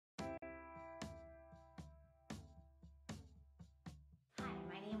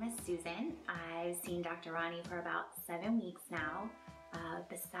Susan. I've seen Dr. Ronnie for about 7 weeks now.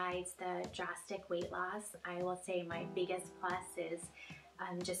 Besides the drastic weight loss, I will say my biggest plus is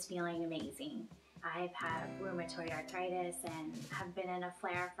just feeling amazing. I've had rheumatoid arthritis and have been in a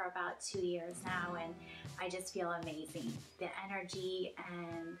flare for about 2 years now, and I just feel amazing. The energy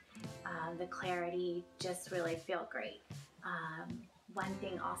and the clarity just really feel great. One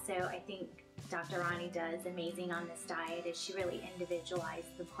thing also I think Dr. Ronnie does amazing on this diet is she really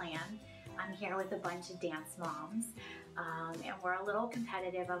individualized the plan. I'm here with a bunch of dance moms, and we're a little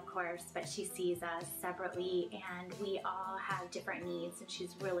competitive, of course, but she sees us separately and we all have different needs, and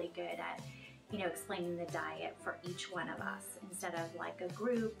she's really good at explaining the diet for each one of us instead of like a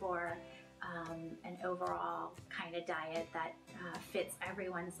group or an overall kind of diet that fits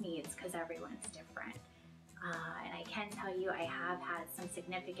everyone's needs, because everyone's different. And I can tell you I have had some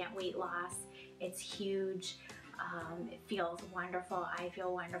significant weight loss. It's huge. It feels wonderful. I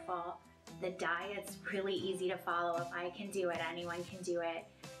feel wonderful. The diet's really easy to follow. If I can do it, anyone can do it.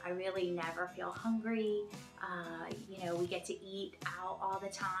 I really never feel hungry. We get to eat out all the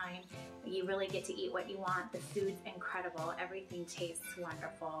time. You really get to eat what you want. The food's incredible. Everything tastes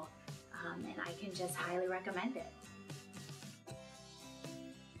wonderful. And I can just highly recommend it.